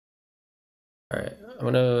Alright, I'm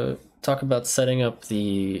gonna talk about setting up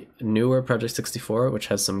the newer PJ64, which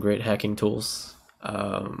has some great hacking tools,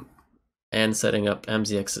 and setting up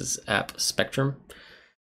MZX's app Spectrum.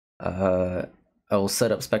 I will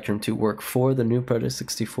set up Spectrum to work for the new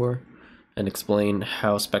PJ64 and explain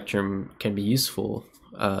how Spectrum can be useful,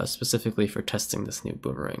 specifically for testing this new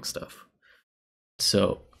boomerang stuff.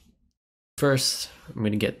 So first, I'm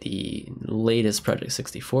going to get the latest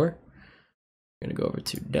PJ64. I'm going to go over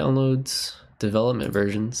to Downloads, Development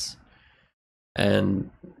Versions,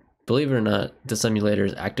 and believe it or not, this emulator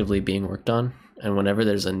is actively being worked on, and whenever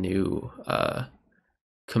there's a new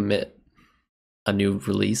commit, a new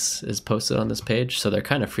release is posted on this page, so they're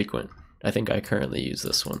kind of frequent. I think I currently use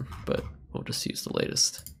this one, but we'll just use the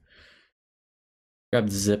latest. Grab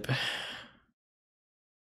the zip,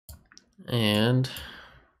 and I'm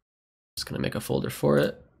just gonna make a folder for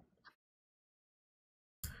it.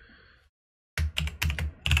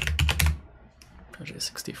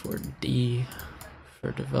 PJ64d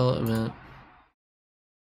for development.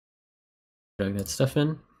 Drag that stuff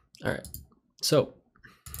in. All right, so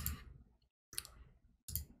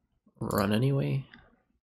run anyway.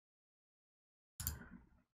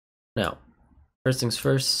 Now, first things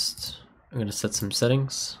first, I'm gonna set some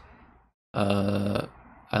settings. I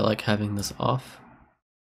like having this off.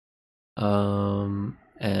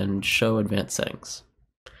 And show advanced settings.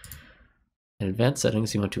 In advanced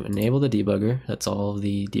settings, you want to enable the debugger. That's all of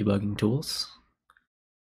the debugging tools.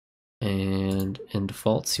 And in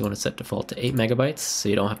defaults, you want to set default to 8 megabytes, so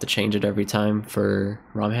you don't have to change it every time for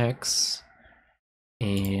ROM hacks.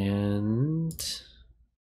 And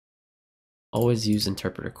always use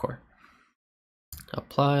interpreter core.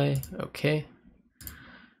 Apply, okay.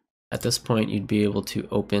 At this point, you'd be able to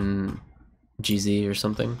open GZ or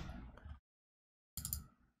something,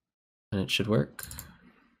 and it should work.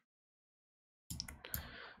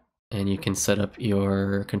 And you can set up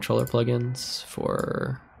your controller plugins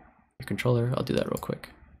for your controller. I'll do that real quick.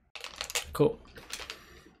 Cool.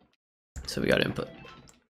 So we got input.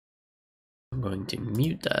 I'm going to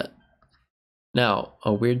mute that. Now,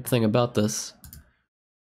 a weird thing about this,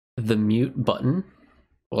 the mute button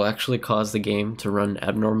will actually cause the game to run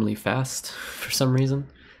abnormally fast for some reason.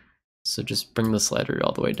 So just bring the slider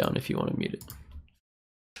all the way down if you want to mute it.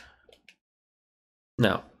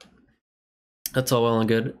 Now, that's all well and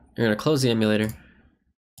good. You're going to close the emulator.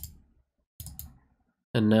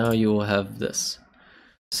 And now you will have this.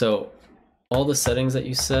 So all the settings that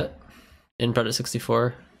you set in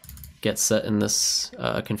PJ64 get set in this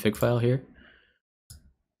config file here.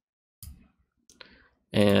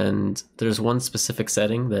 And there's one specific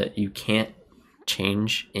setting that you can't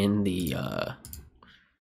change in the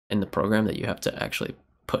program that you have to actually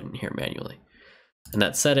put in here manually. And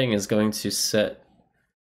that setting is going to set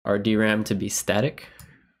our DRAM to be static,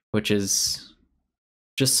 which is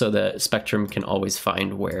just so that Spectrum can always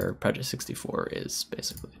find where PJ64 is,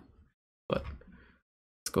 basically. But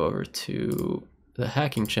let's go over to the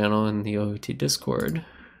hacking channel in the OOT Discord,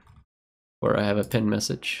 where I have a pin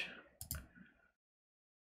message.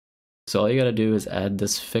 So all you gotta do is add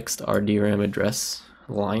this fixed RDRAM address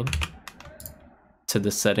line to the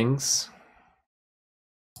settings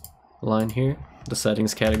line here, the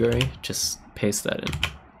settings category, just paste that in.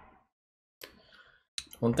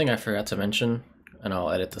 One thing I forgot to mention, and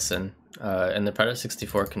I'll edit this in the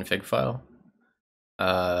PJ64 config file,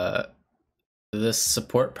 this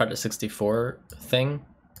support PJ64 thing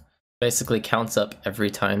basically counts up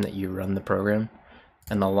every time that you run the program,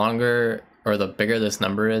 and the longer or the bigger this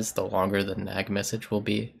number is, the longer the nag message will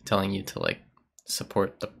be telling you to like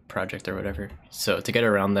support the project or whatever. So to get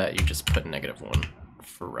around that, you just put -1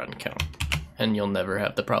 for run count, and you'll never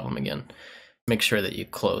have the problem again. Make sure that you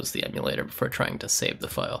close the emulator before trying to save the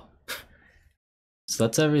file. So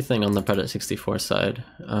that's everything on the PJ64 side.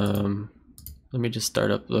 Let me just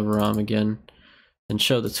start up the ROM again and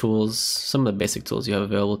show the tools, some of the basic tools you have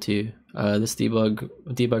available to you. This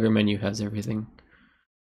debugger menu has everything.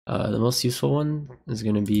 The most useful one is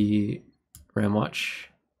going to be RAM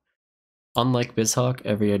watch. Unlike BizHawk,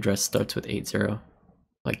 every address starts with 80,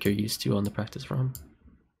 like you're used to on the practice ROM.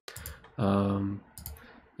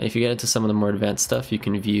 And if you get into some of the more advanced stuff, you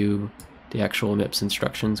can view the actual MIPS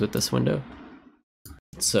instructions with this window.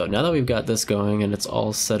 So now that we've got this going and it's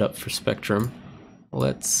all set up for Spectrum,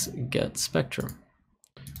 let's get Spectrum.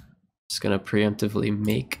 Just going to preemptively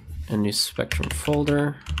make a new Spectrum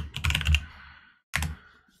folder.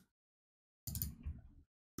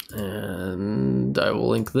 And I will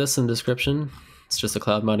link this in the description. It's just a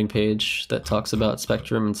cloud modding page that talks about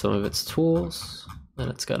Spectrum and some of its tools. And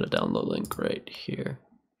it's got a download link right here.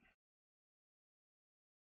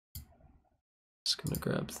 Just gonna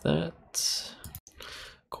grab that.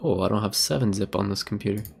 Cool, I don't have 7-zip on this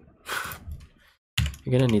computer.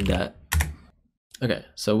 You're gonna need that. Okay,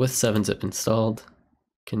 so with 7-zip installed,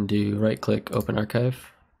 can do right click, open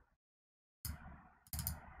archive.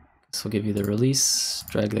 This will give you the release,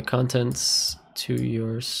 drag the contents to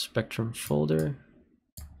your Spectrum folder.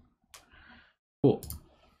 Cool.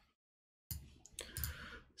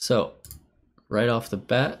 So right off the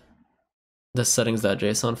bat, the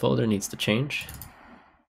settings.json folder needs to change.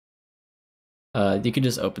 You can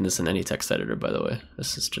just open this in any text editor, by the way.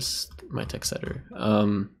 This is just my text editor.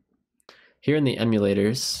 Here in the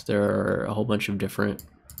emulators, there are a whole bunch of different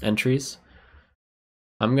entries.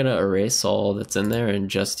 I'm gonna erase all that's in there and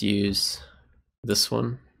just use this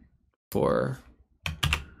one for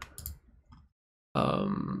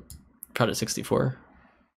Project 64.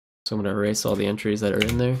 So I'm gonna erase all the entries that are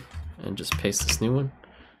in there and just paste this new one.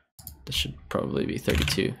 This should probably be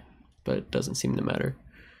 32, but it doesn't seem to matter.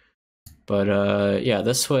 But yeah,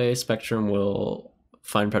 this way Spectrum will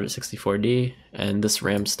find Project 64d, and this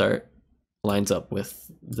RAM start lines up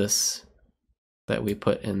with this that we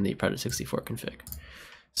put in the Project 64 config.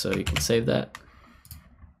 So you can save that.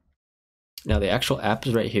 Now the actual app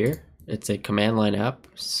is right here. It's a command line app,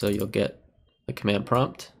 so you'll get the command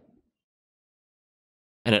prompt,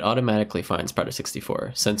 and it automatically finds Project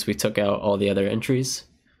 64. Since we took out all the other entries,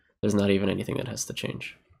 there's not even anything that has to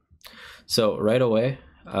change. So right away,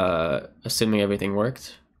 assuming everything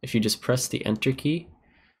worked, if you just press the enter key,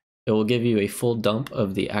 it will give you a full dump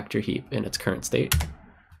of the actor heap in its current state,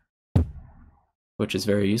 which is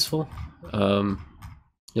very useful.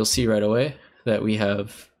 You'll see right away that we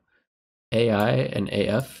have AI and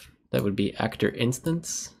AF. That would be actor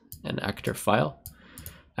instance and actor file.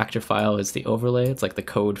 Actor file is the overlay, it's like the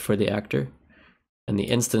code for the actor. And the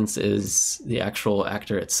instance is the actual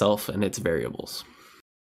actor itself and its variables.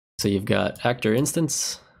 So you've got actor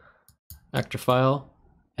instance, actor file,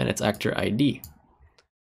 and its actor ID.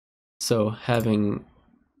 So having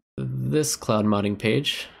this cloud modding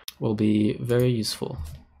page will be very useful.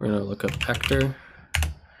 We're gonna look up actor.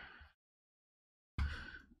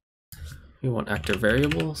 We want actor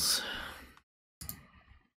variables.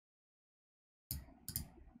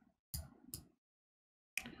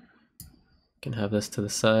 You can have this to the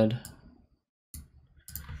side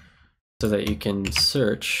so that you can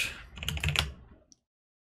search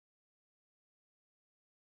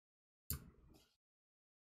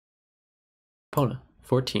Epona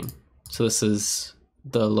 14. So this is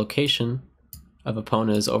the location of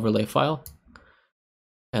Epona's overlay file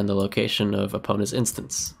and the location of Epona's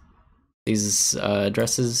instance. These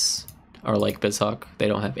addresses are like BizHawk, they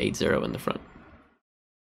don't have 80 in the front.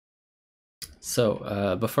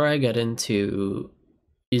 So before I get into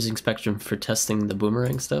using Spectrum for testing the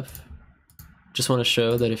boomerang stuff, just want to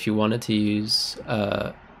show that if you wanted to use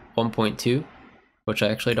 1.2, which I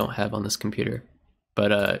actually don't have on this computer,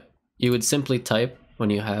 but you would simply type,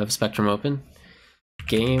 when you have Spectrum open,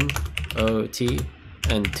 game OT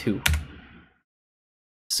and 2.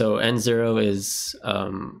 So N0 is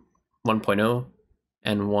 1.0,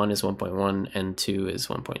 N1 is 1.1, N2 is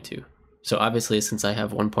 1.2. So obviously, since I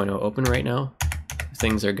have 1.0 open right now,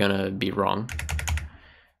 things are gonna be wrong.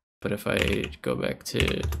 But if I go back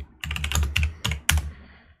to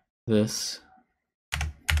this,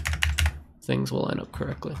 things will line up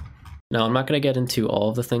correctly. Now, I'm not gonna get into all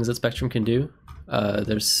of the things that Spectrum can do.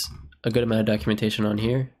 There's a good amount of documentation on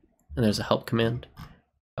here, and there's a help command.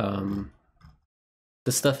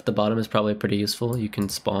 The stuff at the bottom is probably pretty useful. You can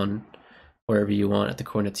spawn wherever you want at the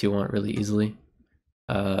coordinates you want really easily.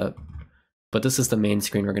 But this is the main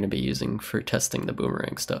screen we're going to be using for testing the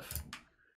boomerang stuff.